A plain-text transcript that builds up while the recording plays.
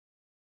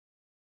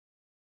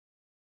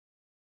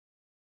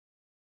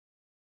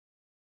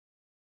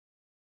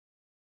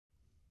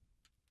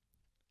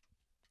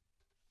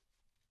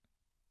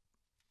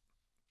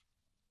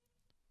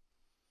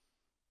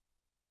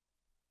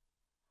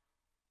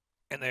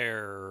And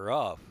they're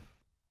off.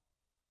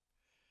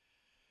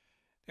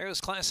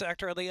 There's Class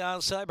Actor on the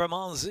outside,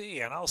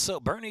 Bermondsey, and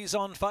also Bernie's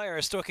on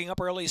fire, stoking up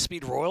early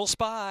speed. Royal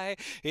Spy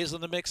is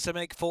in the mix to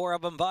make four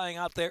of them, vying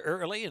out there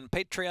early, and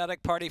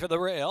Patriotic Party for the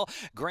rail.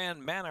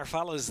 Grand Manor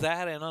follows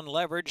that, and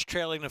Unleveraged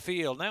trailing the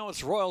field. Now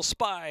it's Royal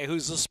Spy,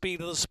 who's the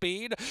speed of the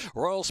speed.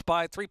 Royal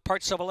Spy, 3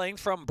 parts of a length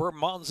from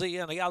Bermondsey,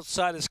 and the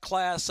outside is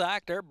Class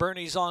Actor.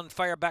 Bernie's on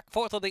fire, back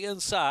fourth on the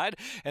inside,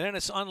 and then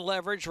it's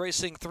Unleveraged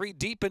racing 3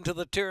 deep into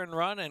the turn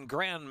run, and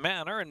Grand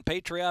Manor and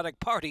Patriotic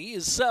Party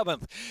is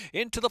 7th.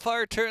 Into the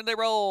far turn they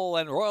roll,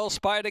 and Royal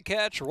Spy to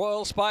catch.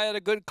 Royal Spy at a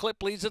good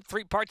clip leads it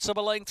 3 parts of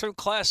a length through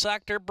Class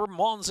Actor.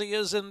 Bermondsey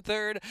is in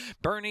third.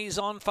 Bernie's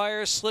on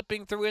fire,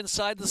 slipping through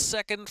inside the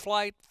second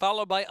flight,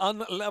 followed by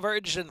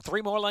Unleveraged, and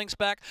 3 more lengths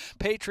back.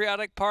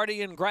 Patriotic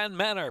Party and Grand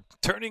Manor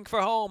turning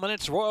for home, and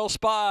it's Royal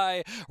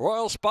Spy.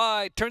 Royal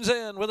Spy turns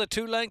in with a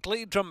 2-length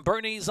lead from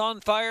Bernie's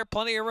on fire.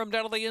 Plenty of room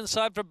down to the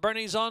inside for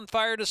Bernie's on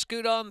fire to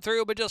scoot on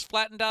through, but just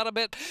flattened out a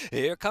bit.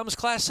 Here comes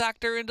Class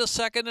Actor into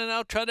second, and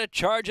now trying to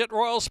charge at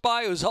Royal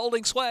Spy, who's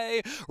holding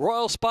sway.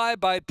 Royal Spy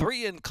by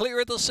 3 and clear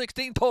at the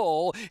 16th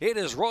pole. It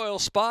is Royal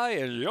Spy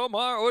and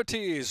Yomar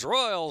Ortiz.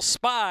 Royal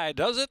Spy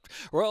does it.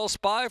 Royal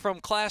Spy from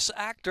Class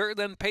Actor,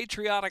 then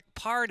Patriotic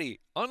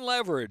Party,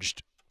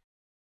 Unleveraged.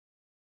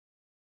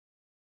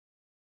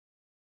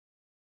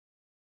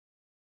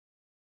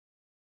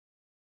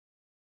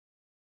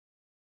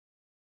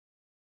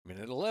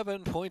 Minute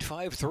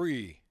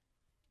 11.53.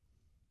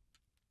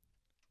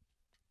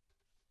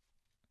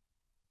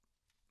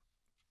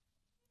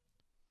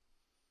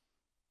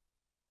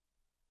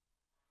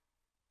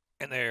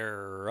 And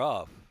they're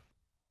off.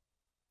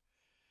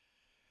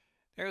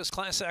 There's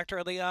Class Actor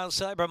on the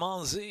outside,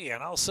 Bermondsey,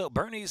 and also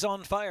Bernie's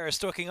on fire,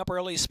 stoking up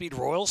early speed.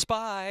 Royal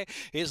Spy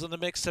is in the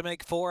mix to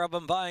make 4 of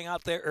them, vying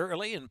out there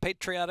early, and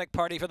Patriotic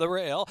Party for the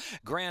rail.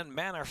 Grand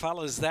Manor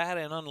follows that,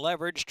 and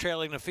Unleveraged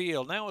trailing the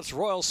field. Now it's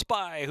Royal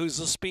Spy, who's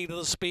the speed of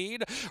the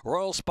speed.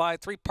 Royal Spy,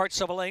 3 parts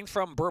of a length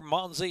from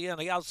Bermondsey, and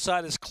the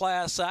outside is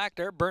Class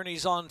Actor.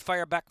 Bernie's on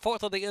fire, back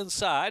fourth on the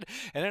inside,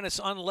 and then it's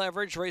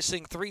Unleveraged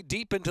racing 3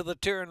 deep into the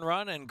turn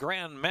run, and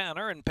Grand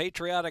Manor and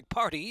Patriotic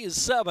Party is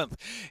 7th.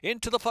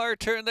 Into the far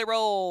turn they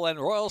roll, and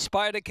Royal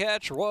Spy to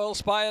catch. Royal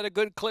Spy at a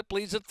good clip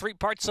leads it 3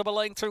 parts of a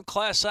length through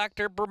Class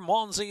Actor.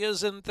 Bermondsey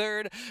is in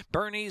third.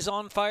 Bernie's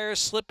on fire,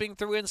 slipping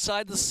through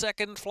inside the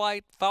second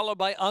flight, followed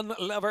by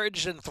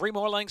Unleveraged, and 3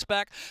 more lengths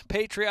back.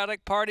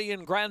 Patriotic Party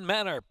and Grand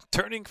Manor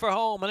turning for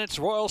home, and it's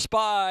Royal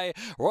Spy.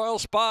 Royal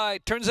Spy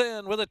turns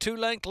in with a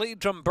 2-length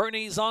lead from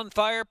Bernie's on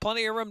fire.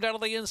 Plenty of room down to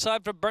the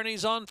inside for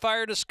Bernie's on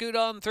fire to scoot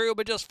on through,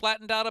 but just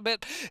flattened out a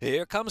bit.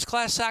 Here comes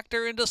Class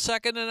Actor into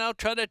second, and now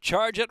trying to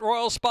charge at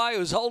Royal Spy,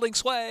 who's holding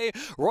sway.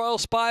 Royal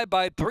Spy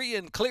by 3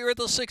 and clear at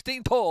the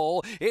 16th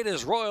pole. It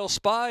is Royal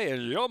Spy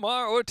and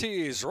Yomar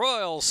Ortiz.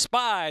 Royal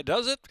Spy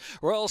does it.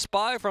 Royal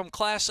Spy from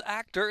Class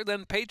Actor,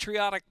 then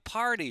Patriotic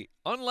Party,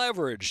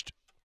 Unleveraged.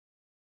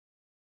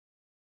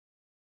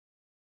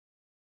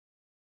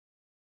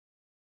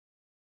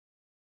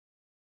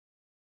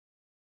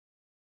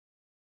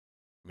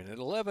 Minute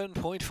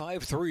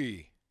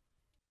 11.53.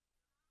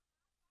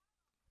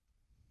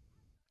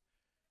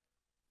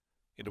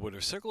 In the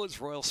winner's circle,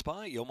 it's Royal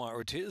Spy. Yomar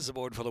Ortiz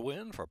aboard for the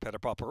win for Petter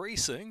Proper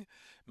Racing.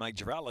 Mike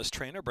Giralles,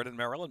 trainer, bred in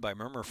Maryland by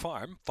Murmur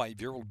Farm.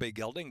 5-year-old Big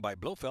Gelding by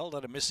Blofeld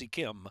out of Missy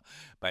Kim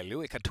by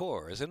Louis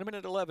Quatorze. In a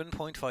minute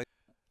 11.5.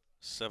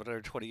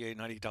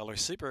 $728.90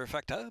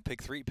 superfecta.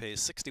 Pick 3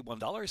 pays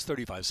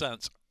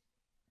 $61.35.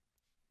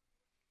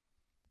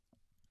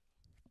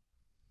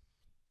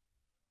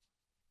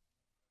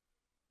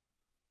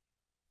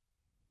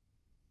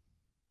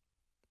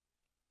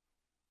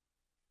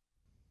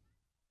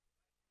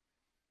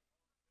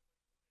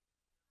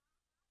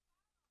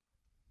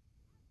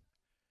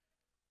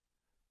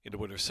 In the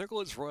winner's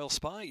circle, it's Royal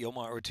Spy.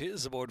 Yomar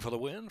Ortiz aboard for the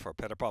win for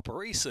Petter Proper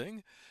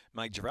Racing.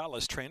 Mike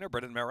Giralles, trainer,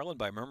 bred in Maryland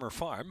by Murmur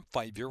Farm.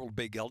 5-year-old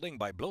Big Gelding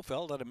by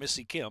Blofeld out of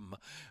Missy Kim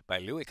by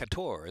Louis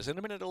Quatorze. In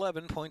a minute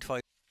 11.5.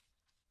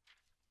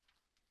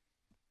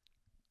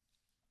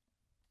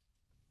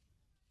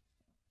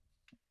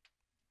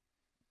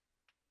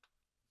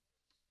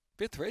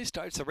 Fifth race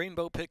starts the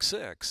Rainbow Pick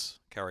 6.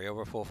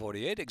 Carryover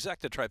 448,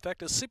 exacta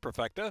trifecta,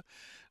 superfecta,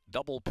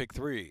 double pick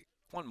 3.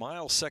 1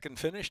 mile, second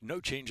finish, no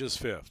changes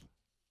fifth.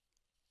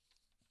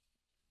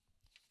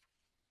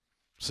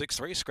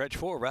 6th race, scratch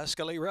 4,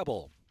 Rascally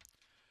Rebel.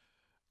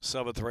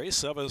 7th race,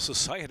 7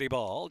 Society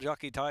Ball,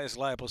 Jockey Ties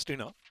La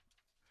Postina.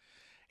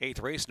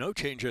 8th race, no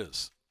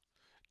changes.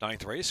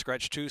 9th race,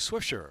 scratch 2,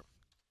 Swiftsure.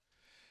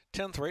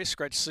 10th race,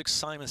 scratch 6,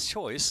 Simon's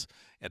Choice,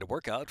 and a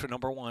workout for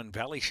number 1,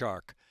 Valley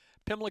Shark.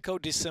 Pimlico,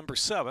 December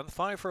 7th,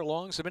 5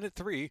 furlongs, a minute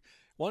 3,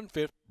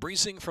 1/5,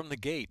 breezing from the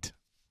gate.